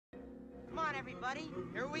Come on, everybody.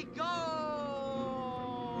 Here we go.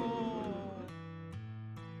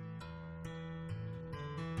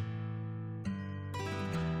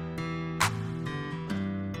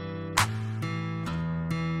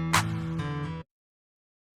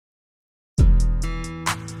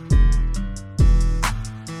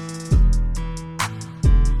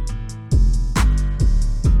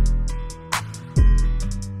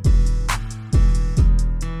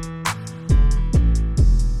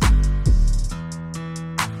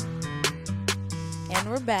 And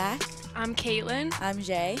we're back. I'm Caitlin, I'm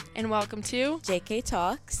Jay. and welcome to. JK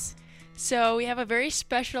Talks. So we have a very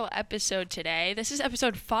special episode today. This is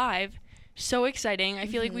episode 5. So exciting. I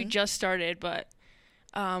feel like we just started, but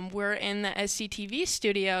we're in the SCTV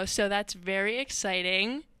studio, so that's very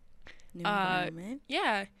exciting. New environment.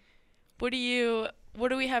 Yeah. What do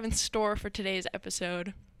we have in store for today's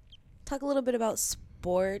episode? Talk a little bit about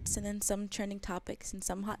sports and then some trending topics and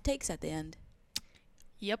some hot takes at the end.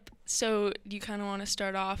 Yep. So do you kind of want to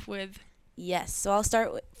start off with? Yes, so I'll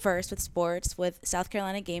start first with sports with South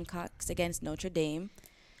Carolina Gamecocks against Notre Dame.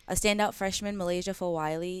 A standout freshman, Malaysia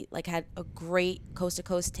Fawiley, had a great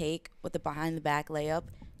coast-to-coast take with the behind-the-back layup.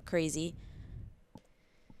 Crazy.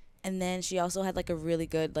 And then she also had, a really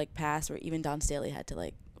good, pass where even Dawn Staley had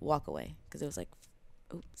to, walk away because it was,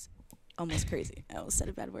 oops, almost crazy. I almost said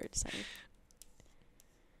a bad word, sorry.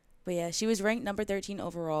 But, yeah, she was ranked number 13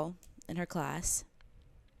 overall in her class.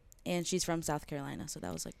 And she's from South Carolina, so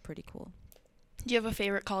that was, pretty cool. Do you have a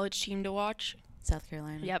favorite college team to watch? South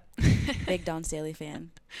Carolina. Yep. Big Dawn Staley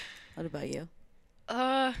fan. What about you?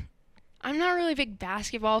 I'm not really a big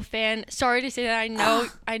basketball fan. Sorry to say that. I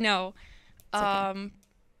know. It's okay.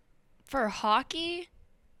 For hockey,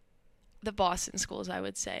 the Boston schools, I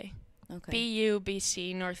would say. Okay. BU,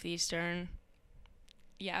 BC, Northeastern.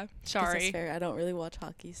 Yeah, Guess sorry. That's fair. I don't really watch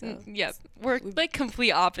hockey, so. Yep. We're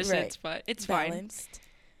complete opposites, Right. but it's Balanced.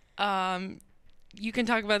 fine. You can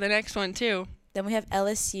talk about the next one too. Then we have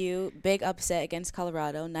LSU, big upset against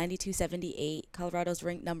Colorado, 92-78. Colorado's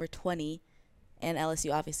ranked number 20, and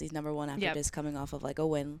LSU obviously is number 1 after just coming off of a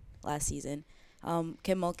win last season.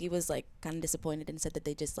 Kim Mulkey was kind of disappointed and said that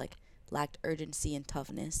they just lacked urgency and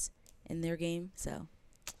toughness in their game, so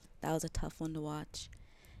that was a tough one to watch.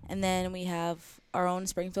 And then we have our own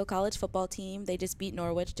Springfield College football team. They just beat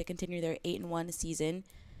Norwich to continue their 8-1 season.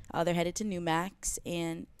 They're headed to Newmax,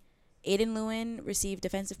 and Aiden Lewin received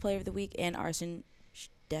Defensive Player of the Week, and Arson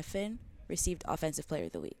Steffen received Offensive Player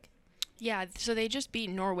of the Week. Yeah, so they just beat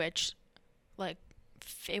Norwich.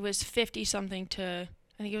 It was 50-something to,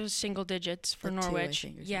 I think it was single digits for Norwich. 2, I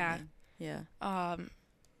think, or yeah. something. Yeah.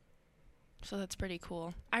 So that's pretty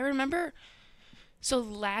cool. I remember, so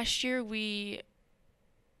last year we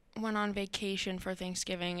went on vacation for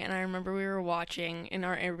Thanksgiving, and I remember we were watching, in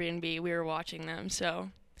our Airbnb, we were watching them. So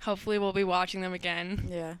hopefully we'll be watching them again.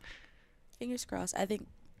 Yeah. Fingers crossed. I think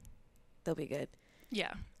they'll be good.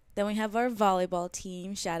 Yeah. Then we have our volleyball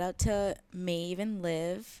team. Shout out to Maeve and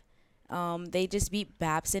Liv. They just beat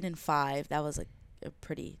Babson in 5. That was a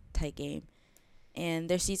pretty tight game. And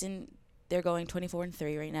their season, they're going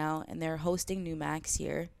 24-3 right now, and they're hosting Newmax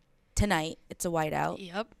here tonight. It's a whiteout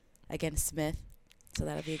Yep. against Smith, so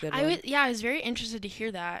that'll be a good one. I was very interested to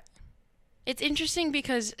hear that. It's interesting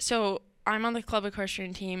because, so I'm on the club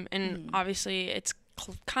equestrian team, and obviously it's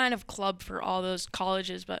kind of club for all those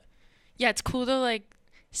colleges, but yeah, it's cool to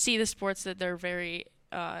see the sports that they're very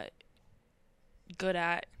good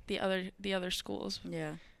at, the other schools.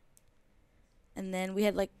 Yeah. And then we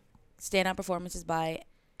had standout performances by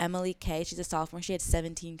Emily Kay. She's a sophomore. She had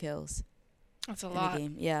 17 kills That's a in lot. the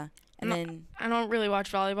game. Yeah. And then I don't really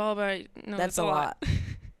watch volleyball, but I know that's a lot.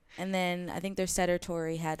 And then I think their setter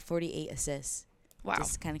Tori had 48 assists. Wow. Which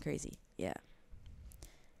is kind of crazy. Yeah.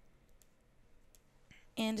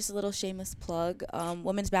 And just a little shameless plug.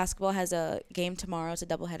 Women's basketball has a game tomorrow. It's a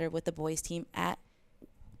doubleheader with the boys team at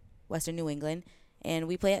Western New England. And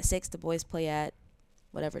we play at 6. The boys play at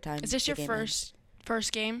whatever time. Is this your first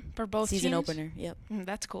game for both season teams? opener? Yep.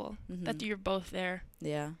 That's cool. Mm-hmm. That you're both there.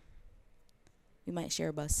 Yeah. We might share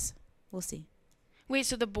a bus. We'll see. Wait,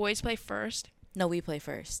 so the boys play first? No, we play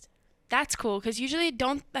first. That's cool, because usually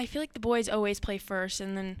I feel like the boys always play first,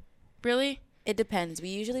 and then, really? It depends. We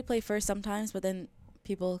usually play first sometimes, but then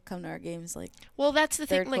people come to our games well, that's the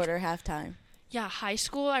third thing. quarter, halftime. Yeah, high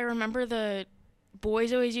school, I remember the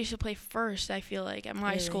boys always used to play first, I feel like, at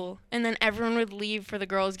my school. And then everyone would leave for the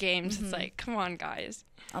girls' games. Mm-hmm. It's like, come on, guys.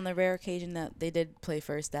 On the rare occasion that they did play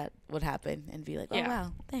first, that would happen and be like, oh, Yeah.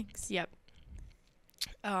 wow, thanks. Yep.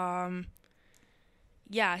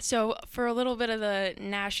 Yeah, so for a little bit of the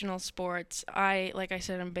national sports, like I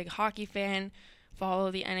said, I'm a big hockey fan.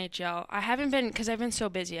 follow the NHL. I haven't been, because I've been so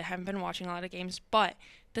busy. I haven't been watching a lot of games. But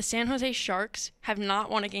the San Jose Sharks have not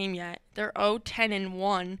won a game yet. They're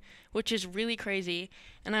 0-10-1, which is really crazy.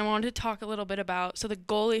 And I wanted to talk a little bit about, so the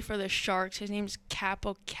goalie for the Sharks, his name's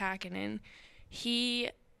Kaapo Kähkönen.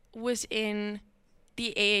 He was in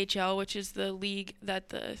the AHL, which is the league that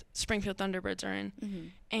the Springfield Thunderbirds are in. Mm-hmm.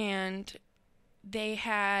 And they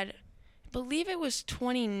had, I believe it was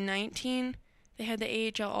 2019, they had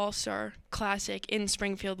the AHL All-Star Classic in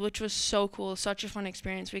Springfield, which was so cool, such a fun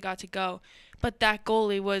experience. We got to go. But that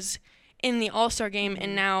goalie was in the All-Star game,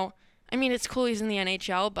 and now, I mean, it's cool he's in the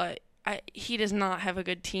NHL, but he does not have a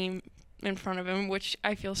good team in front of him, which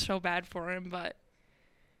I feel so bad for him, but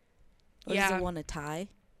yeah. Does it want a tie?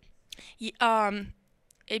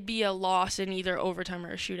 It'd be a loss in either overtime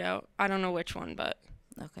or a shootout. I don't know which one, but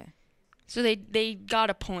okay. So they got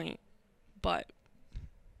a point, but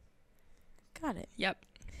got it. Yep.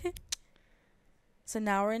 So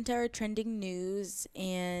now we're into our trending news,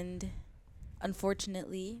 and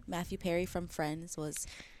unfortunately, Matthew Perry from Friends was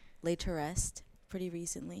laid to rest pretty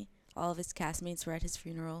recently. All of his castmates were at his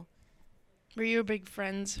funeral. Were you a big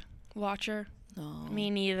Friends watcher? No. Me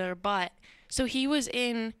neither, but so he was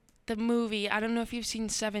in the movie, I don't know if you've seen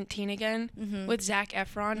 17 again, with Zac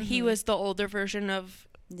Efron. Mm-hmm. He was the older version of,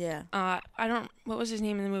 what was his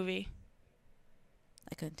name in the movie?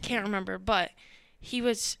 I can't remember, but he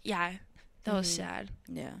was, that was sad.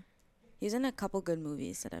 Yeah. He's in a couple good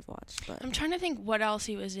movies that I've watched, but I'm trying to think what else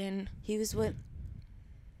he was in. He was with,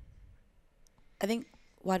 I think,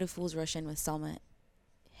 Why Do Fools Rush In with Salma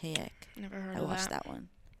Hayek. Never heard of that. I watched that one.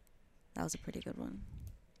 That was a pretty good one.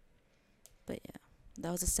 But yeah,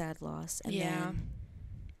 that was a sad loss. And then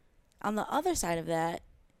on the other side of that,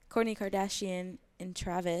 Kourtney Kardashian and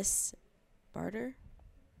Travis Barter.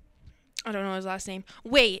 I don't know his last name.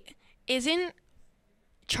 Wait, isn't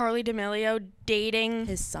Charlie D'Amelio dating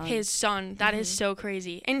his son? That is so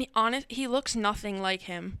crazy. And he looks nothing like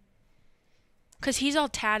him. Because he's all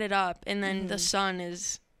tatted up, and then the son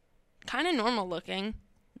is kind of normal looking.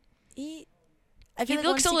 He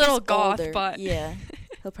looks a little goth, older, but yeah,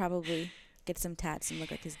 he'll probably get some tats and look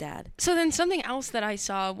like his dad. So then something else that I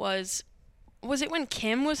saw was it when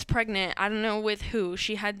Kim was pregnant? I don't know with who.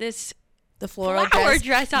 She had the floral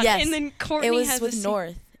dress on, yes. And then Kourtney it was has with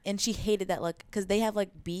North, and she hated that look because they have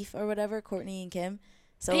like beef or whatever. Kourtney and Kim,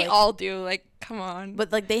 so they all do. Like, come on.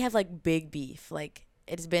 But like they have like big beef. Like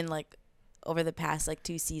it's been like over the past like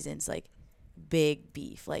 2 seasons, like big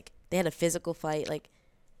beef. Like they had a physical fight. Like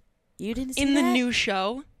you didn't see in that? The new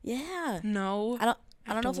show. Yeah. No. I don't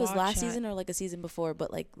know if it was last season or like a season before,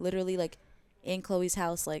 but like literally like in Chloe's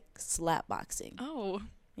house, like slap boxing. Oh.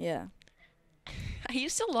 Yeah. I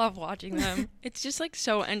used to love watching them. It's just like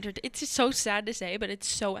so it's just so sad to say, but it's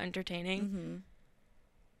so entertaining. Mm-hmm.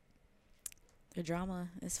 The drama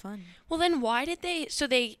is fun. Well, then why did they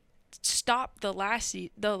stopped the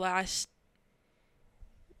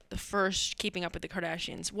first Keeping Up with the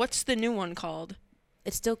Kardashians. What's the new one called?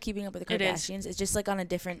 It's still Keeping Up with the Kardashians. It's just like on a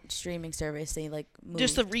different streaming service. They like moved.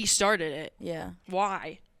 Just restarted it. Yeah.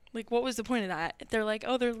 Why? Like, what was the point of that? They're like,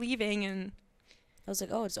 oh, they're leaving, and I was like,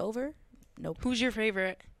 oh, it's over? Nope. Who's your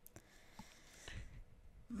favorite?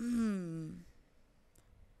 That's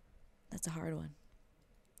a hard one.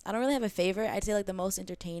 I don't really have a favorite. I'd say like the most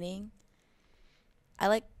entertaining. I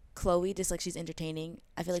like Chloe, just like she's entertaining.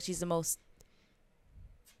 I feel like she's the most.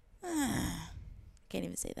 Can't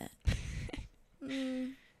even say that.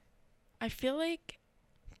 I feel like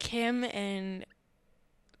Kim and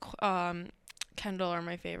Kendall are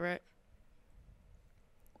my favorite.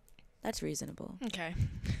 That's reasonable. Okay.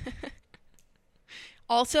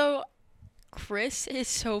 Also, Chris is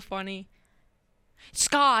so funny.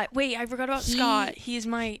 Scott. Wait, I forgot about Scott. He's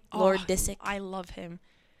my Lord Disick. I love him.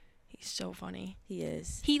 He's so funny. He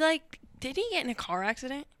is. Did he get in a car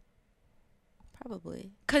accident?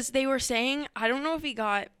 Probably. Because they were saying, I don't know if he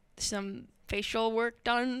got some facial work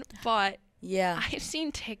done, but yeah, I've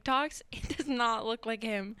seen TikToks. It does not look like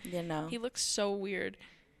him. Yeah, no. He looks so weird.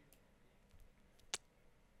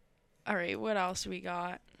 All right, what else we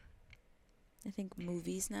got? I think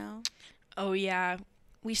movies now. Oh, yeah.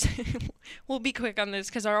 We'll be quick on this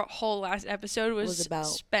because our whole last episode was about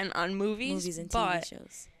spent on movies. Movies and TV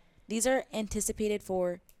shows. These are anticipated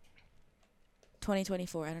for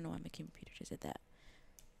 2024. I don't know why my computer just did that.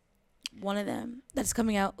 One of them that's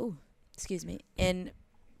coming out, in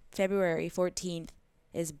February 14th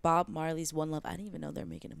is Bob Marley's One Love. I didn't even know they're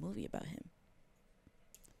making a movie about him.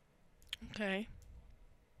 Okay.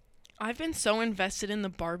 I've been so invested in the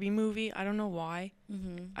Barbie movie. I don't know why.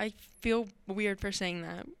 Mm-hmm. I feel weird for saying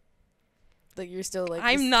that. Like you're still like...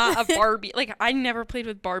 I'm not a Barbie. Like, I never played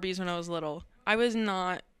with Barbies when I was little. I was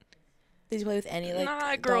not. Did you play with any like Not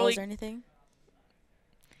dolls girly. or anything?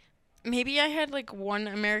 Maybe I had like one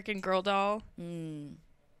American Girl doll Mm.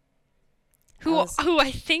 who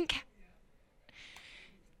I think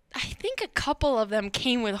a couple of them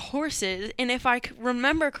came with horses, and if I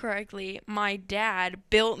remember correctly, my dad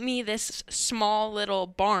built me this small little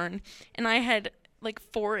barn, and I had like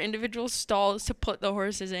 4 individual stalls to put the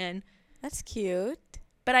horses in. That's cute.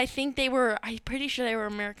 But I'm pretty sure they were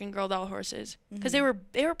American Girl doll horses because they were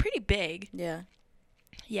pretty big. Yeah.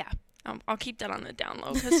 Yeah. I'll keep that on the down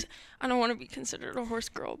low because I don't want to be considered a horse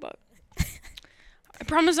girl, but I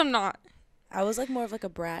promise I'm not. I was like more of like a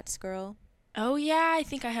Bratz girl. Oh yeah, I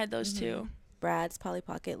think I had those too. Bratz, Polly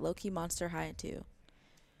Pocket, low key Monster High too.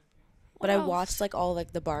 What But else? I watched like all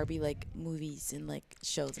like the Barbie like movies and like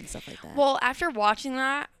shows and stuff like that. Well, after watching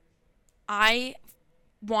that, I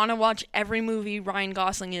want to watch every movie Ryan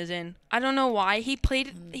Gosling is in. I don't know why. He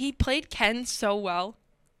played Ken so well.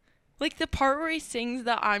 Like the part where he sings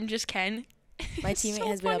the "I'm Just Ken." My teammate so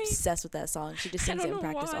has funny. been obsessed with that song. She just I sings it don't in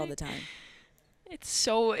know practice all why. the time. It's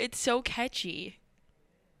so catchy.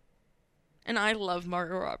 And I love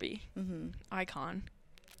Margot Robbie. Icon.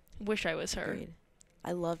 Wish I was her. Agreed.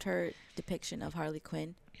 I loved her depiction of Harley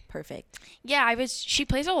Quinn. Perfect. Yeah, she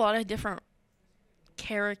plays a lot of different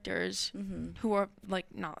characters who are like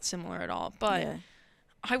not similar at all. But Yeah.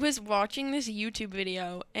 I was watching this YouTube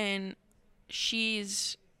video, and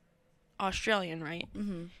she's Australian, right?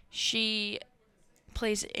 She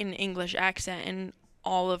plays an English accent in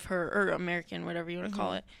all of her, or American, whatever you want to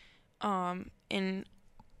call it, in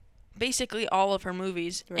basically all of her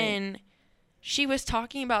movies. Right. And she was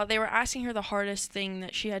talking about, they were asking her the hardest thing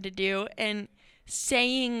that she had to do, and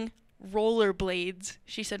saying rollerblades,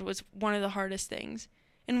 she said, was one of the hardest things.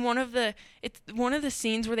 And it's one of the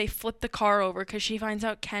scenes where they flip the car over because she finds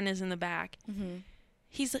out Ken is in the back.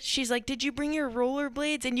 She's like, "Did you bring your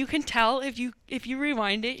rollerblades?" And you can tell if you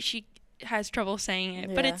rewind it, she has trouble saying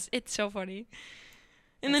it, but Yeah. it's so funny.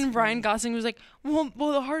 And That's then funny. Ryan Gosling was like, well,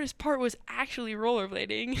 the hardest part was actually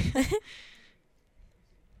rollerblading.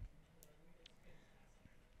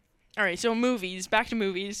 All right, so movies. Back to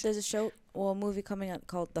movies. There's a movie coming out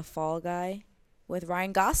called The Fall Guy with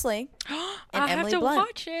Ryan Gosling and I have Emily to Blunt.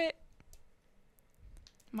 watch it.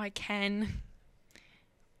 My Ken.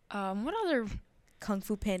 What other? Kung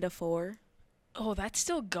Fu Panda 4. Oh, that's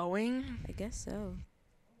still going. I guess so.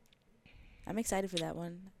 I'm excited for that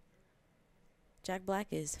one. Jack Black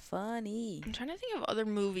is funny. I'm trying to think of other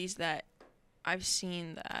movies that I've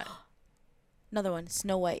seen that. Another one,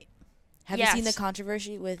 Snow White. Have you seen the Yes.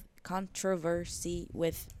 controversy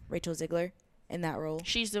with Rachel Ziegler in that role?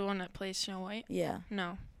 She's the one that plays Snow White? Yeah.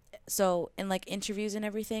 No. So in like interviews and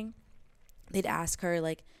everything, they'd ask her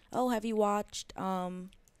like, "Oh, have you watched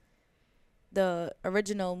the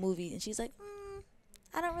original movie?" And she's like,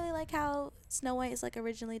 "I don't really like how Snow White is like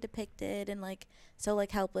originally depicted and like so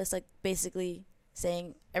like helpless," like basically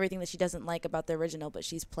saying everything that she doesn't like about the original, but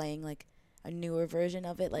she's playing like a newer version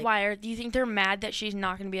of it. Like, Why do you think they're mad that she's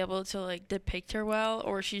not going to be able to like depict her well,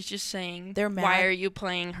 or she's just saying They're why mad. are you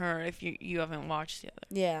playing her if you haven't watched the other?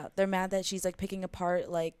 yeah, they're mad that she's like picking apart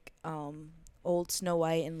like old Snow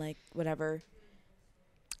White and like whatever.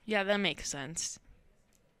 Yeah, that makes sense.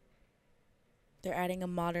 They're adding a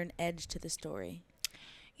modern edge to the story.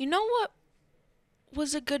 You know what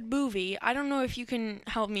was a good movie? I don't know if you can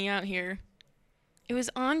help me out here. It was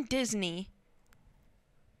on Disney.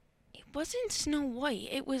 It wasn't Snow White.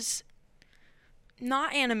 It was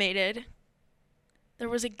not animated. There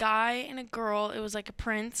was a guy and a girl. It was like a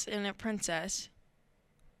prince and a princess.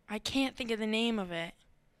 I can't think of the name of it.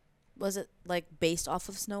 Was it like based off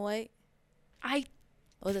of Snow White? I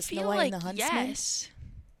Was it feel Snow White like and the Huntsman? yes.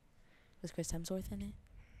 Was Chris Hemsworth in it?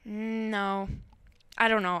 No. I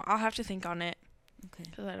don't know. I'll have to think on it Okay.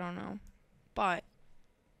 because I don't know. But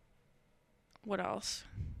what else?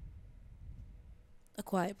 A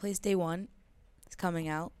Quiet Place Day 1 is coming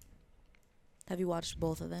out. Have you watched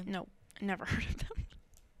both of them? Nope. Never heard of them.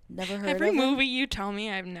 Never heard Every of them? movie you tell me,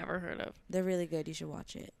 I've never heard of. They're really good. You should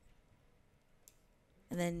watch it.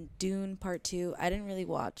 And then Dune Part 2. I didn't really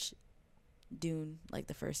watch Dune, like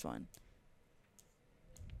the first one.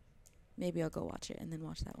 Maybe I'll go watch it and then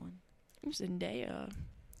watch that one. Zendaya.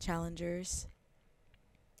 Challengers.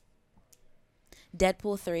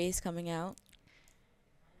 Deadpool 3 is coming out.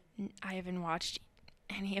 I haven't watched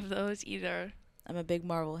any of those either. I'm a big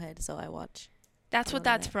Marvel head, so I watch. That's I what love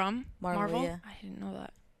that's that. from? Marvel, yeah. I didn't know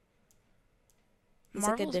that. He's like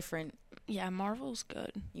a Marvel's- different Yeah, Marvel's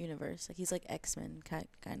good. universe. Like he's like X-Men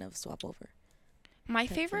kind of swap over. My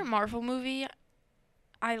Type favorite thing. Marvel movie,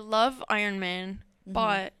 I love Iron Man, Mhm.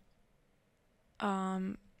 but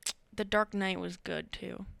The Dark Knight was good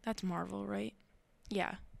too. That's Marvel, right?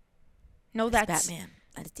 Yeah. No, That's that's Batman.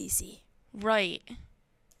 That's DC. right.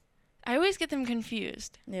 I always get them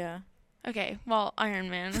confused. Yeah. Okay, well, Iron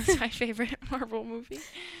Man is my favorite Marvel movie.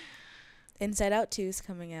 Inside Out 2 is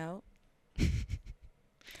coming out.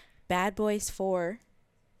 Bad Boys 4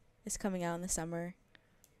 is coming out in the summer.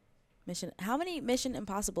 How many Mission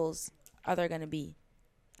Impossibles are there going to be?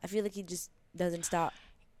 I feel like he just doesn't stop.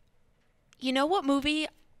 You know what movie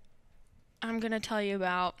I'm going to tell you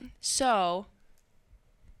about? So,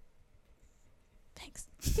 Thanks.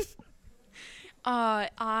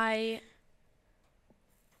 I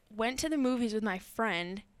went to the movies with my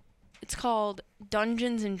friend. It's called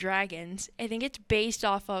Dungeons and Dragons. I think it's based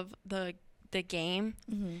off of the game.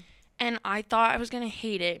 Mm-hmm. And I thought I was going to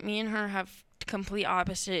hate it. Me and her have complete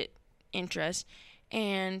opposite interests.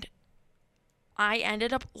 And I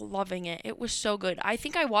ended up loving it. It was so good. I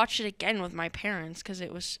think I watched it again with my parents because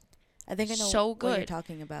it was I think I know so what good. you're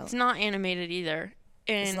talking about. It's not animated either.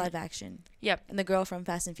 And It's live action. Yep. And the girl from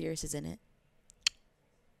Fast and Furious is in it.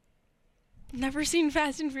 Never seen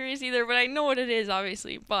Fast and Furious either, but I know what it is,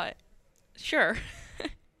 obviously. But sure.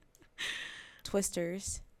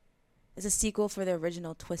 Twisters. It's a sequel for the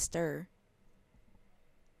original Twister.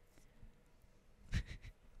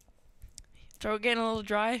 Throat getting a little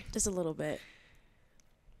dry. Just a little bit.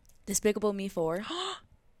 Despicable Me 4.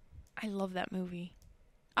 I love that movie.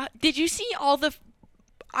 Did you see all the...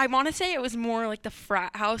 I want to say it was more like the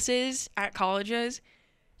frat houses at colleges.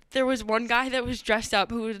 There was one guy that was dressed up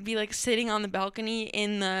who would be like sitting on the balcony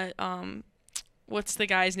in the... what's the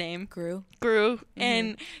guy's name? Gru. Mm-hmm.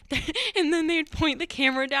 And then they'd point the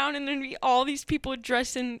camera down and there'd be all these people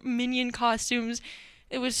dressed in Minion costumes.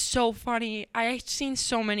 It was so funny. I've seen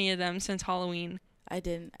so many of them since Halloween. I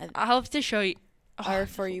didn't. I'll have to show you. Our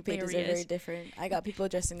For You pages are very different. I got people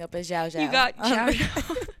dressing up as Zhao Zhao. You got Zhao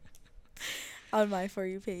Zhao. On my For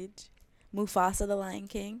You page. Mufasa the Lion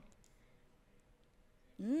King.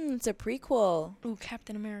 It's a prequel. Ooh,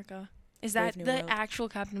 Captain America. Is Brave that New the World. actual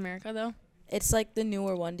Captain America, though? It's like the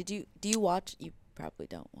newer one. Do you watch? You probably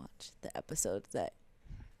don't watch the episodes that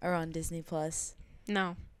are on Disney Plus.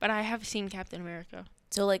 No, but I have seen Captain America.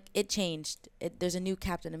 So like it changed. There's a new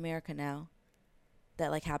Captain America now. That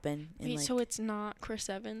like happened. Wait, so it's not Chris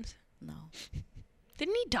Evans? No.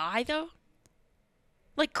 Didn't he die though?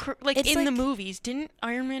 Like It's in the like- movies, didn't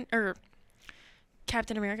Iron Man or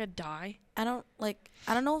Captain America die? I don't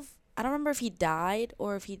remember if he died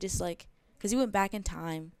or if he just like, because he went back in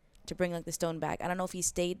time to bring like the stone back. I don't know if he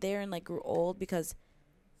stayed there and like grew old because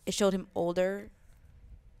it showed him older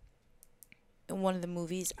in one of the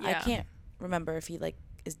movies. Yeah. I can't remember if he like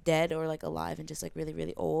is dead or like alive and just like really,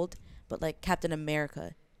 really old. But like Captain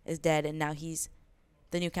America is dead and now he's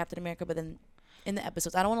the new Captain America. But then in the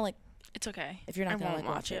episodes, I don't want to like. It's okay. If you're not I gonna won't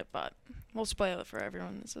like watch it, but we'll spoil it for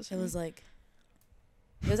everyone that's listening.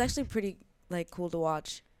 It was actually pretty like cool to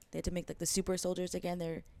watch. They had to make like the super soldiers again.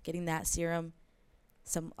 They're getting that serum.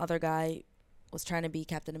 Some other guy was trying to be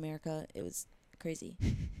Captain America. It was crazy.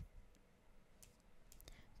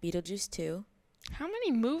 Beetlejuice 2. How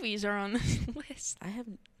many movies are on this list?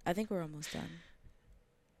 I think we're almost done.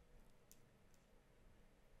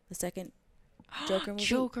 The second Joker movie.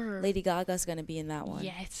 Joker. Lady Gaga's gonna be in that one.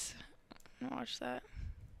 Yes. I'm gonna watch that.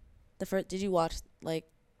 The first. Did you watch like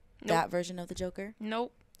Nope. that version of the Joker?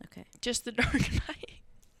 Nope. Okay. Just The Dark Knight.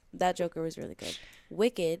 That Joker was really good.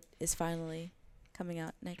 Wicked is finally coming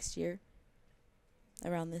out next year.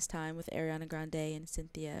 Around this time with Ariana Grande and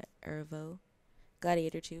Cynthia Erivo.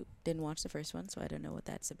 Gladiator 2. Didn't watch the first one, so I don't know what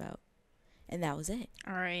that's about. And that was it.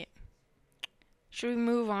 All right. Should we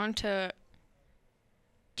move on to...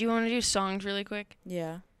 Do you want to do songs really quick?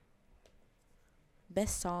 Yeah.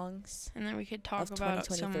 Best songs And then we could talk of about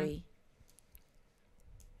 2023.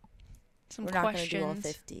 some We're not going to questions. do all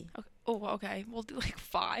 50. Okay. Oh, okay. We'll do like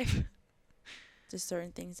 5. Just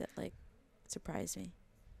certain things that like surprised me.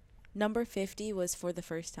 Number 50 was For the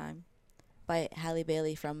First Time by Halle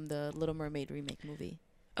Bailey from the Little Mermaid remake movie.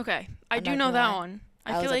 Okay. I I'm do not know gonna that lie. one. I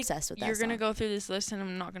I was feel like obsessed with that you're going to song. go through this list and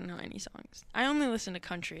I'm not going to know any songs. I only listen to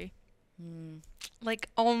country. Hmm. Like,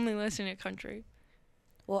 only listen to country.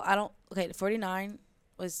 Well, I don't. Okay, 49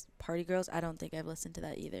 was Party Girls. I don't think I've listened to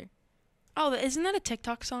that either. Oh, isn't that a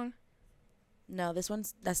TikTok song? No, that's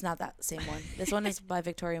not that same one. This one is by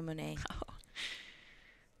Victoria Monet. Oh.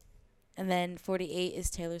 And then 48 is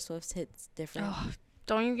Taylor Swift's Hits Different. Oh,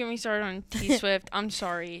 don't even get me started on T Swift. I'm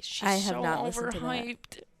sorry. She's I have so not listened to that.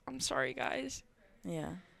 overhyped. I'm sorry, guys. Yeah.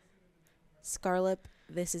 Scarlett,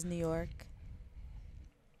 This Is New York.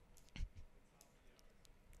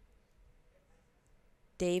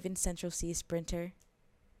 Dave and Central C Sprinter.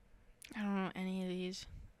 I don't know any of these.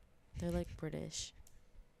 They're like British.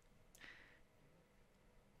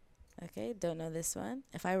 Okay, don't know this one.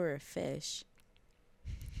 If I Were a Fish.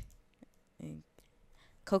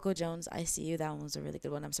 Coco Jones, I See You. That one was a really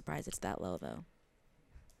good one. I'm surprised it's that low, though.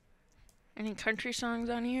 Any country songs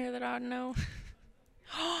on here that I know?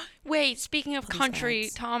 Wait, speaking of country,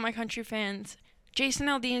 to all my country fans, Jason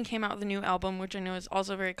Aldean came out with a new album, which I know is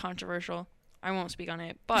also very controversial. I won't speak on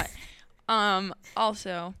it, but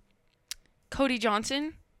also, Cody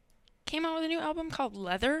Johnson came out with a new album called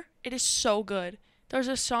Leather. It is so good. There's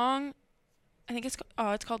a song, I think it's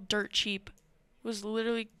called Dirt Cheap. I was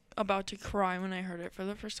literally about to cry when I heard it for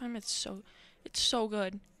the first time. It's so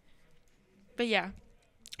good. But yeah,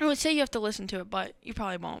 I would say you have to listen to it, but you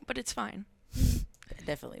probably won't. But it's fine. I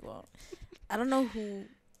definitely won't. I don't know who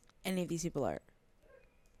any of these people are,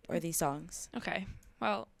 or these songs. Okay,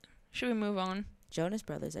 well, should we move on? Jonas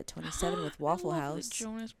Brothers at 27 with Waffle I love House. The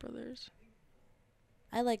Jonas Brothers.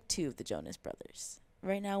 I like 2 of the Jonas Brothers.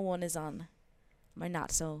 Right now, one is on my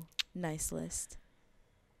not so nice list.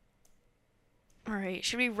 All right,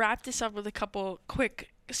 should we wrap this up with a couple quick,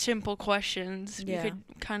 simple questions? Yeah. We could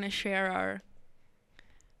kind of share our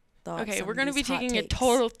Thoughts. Okay, on we're going to be these hot taking a takes.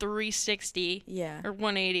 total 360 Yeah. or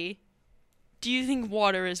 180. Do you think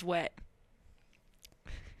water is wet?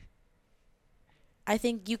 I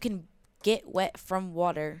think you can get wet from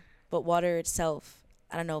water, but water itself,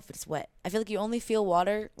 I don't know if it's wet. I feel like you only feel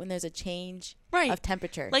water when there's a change of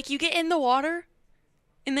temperature. Like you get in the water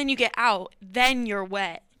and then you get out, then you're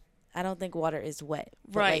wet. I don't think water is wet.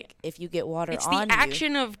 But Right. Like if you get water It's on the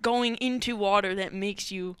action of going into water that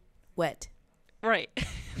makes you wet. right.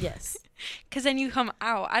 Yes. Because then you come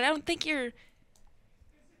out. I don't think you're.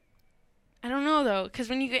 I don't know though, because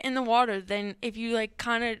when you get in the water, then if you like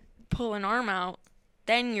kind of pull an arm out,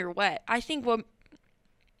 then you're wet. I think what.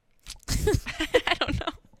 I don't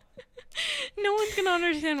know. No one's gonna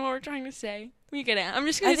understand what we're trying to say. We get it. I'm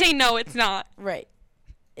just gonna say no, it's not. Right.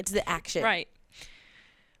 It's the action. Right.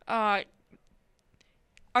 Are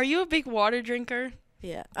you a big water drinker?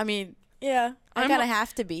 Yeah. I mean, yeah. I kind of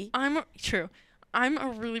have to be. True. I'm a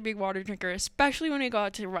really big water drinker, especially when I go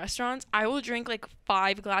out to restaurants. I will drink like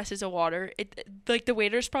 5 glasses of water. Like the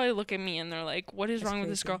waiters probably look at me and they're like, "What is wrong with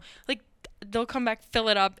this girl?" Like they'll come back, fill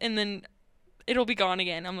it up, and then it'll be gone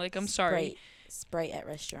again. I'm like, I'm sorry. Sprite at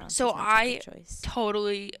restaurants. So I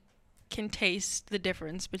totally can taste the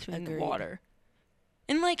difference between Agreed. water.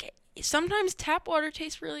 And like sometimes tap water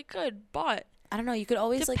tastes really good, but I don't know. You could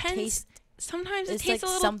always like taste. Sometimes it it's tastes like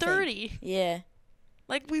a little something. dirty. Yeah.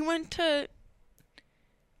 Like we went to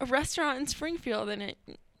a restaurant in Springfield and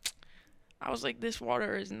I was like, this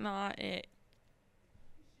water is not it.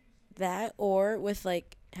 That or with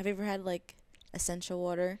like, have you ever had like essential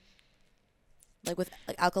water? Like with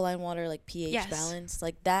like alkaline water, like pH balance,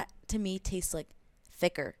 like that to me tastes like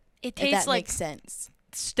thicker. It tastes like makes sense.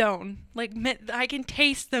 Stone. Like I can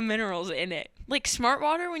taste the minerals in it. Like Smart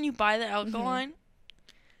Water when you buy the alkaline.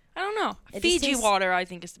 I don't know. Fiji water I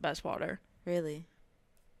think is the best water. Really?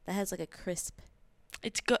 That has like a crisp.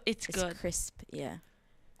 It's good. It's good. Crisp, yeah.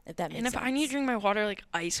 If that makes sense. sense. I need to drink my water like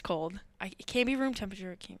ice cold. It can't be room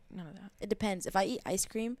temperature. It can't. None of that. It depends. If I eat ice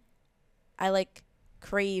cream, I like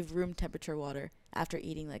crave room temperature water after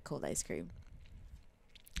eating like cold ice cream.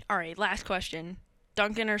 All right, last question.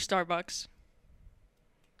 Dunkin' or Starbucks?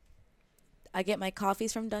 I get my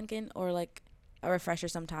coffees from Dunkin' or like a refresher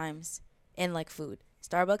sometimes and like food.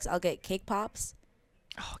 Starbucks, I'll get cake pops.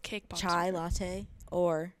 Oh, cake pops. Chai latte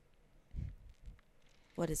or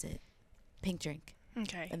what is it? Pink drink.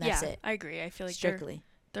 Okay. And that's it. I agree. I feel like strictly.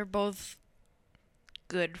 They're both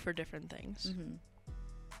good for different things. Mm-hmm.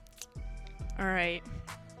 All right.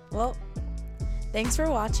 Well, thanks for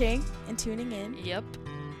watching and tuning in. Yep.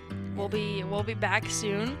 We'll be back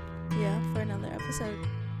soon. Yeah, for another episode.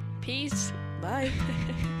 Peace. Bye.